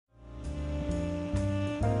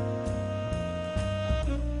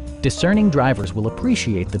discerning drivers will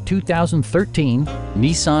appreciate the 2013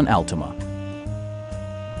 Nissan Altima.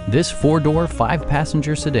 This four-door,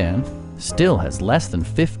 five-passenger sedan still has less than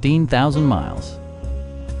 15,000 miles.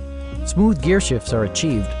 Smooth gear shifts are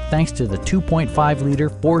achieved thanks to the 2.5-liter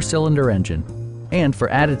four-cylinder engine. And for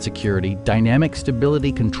added security, dynamic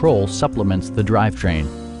stability control supplements the drivetrain.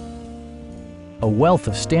 A wealth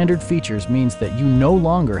of standard features means that you no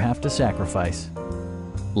longer have to sacrifice,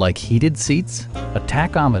 like heated seats, a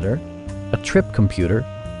tachometer, a trip computer,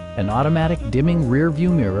 an automatic dimming rear-view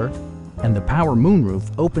mirror, and the power moonroof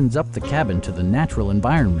opens up the cabin to the natural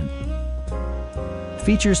environment.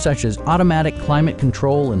 Features such as automatic climate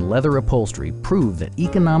control and leather upholstery prove that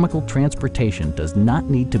economical transportation does not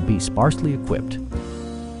need to be sparsely equipped.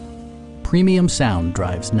 Premium sound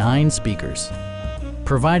drives 9 speakers,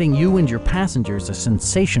 providing you and your passengers a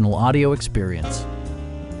sensational audio experience.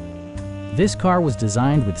 This car was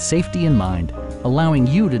designed with safety in mind, allowing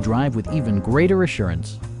you to drive with even greater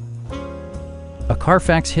assurance. A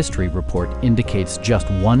Carfax history report indicates just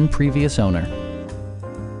one previous owner.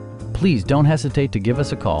 Please don't hesitate to give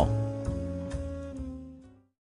us a call.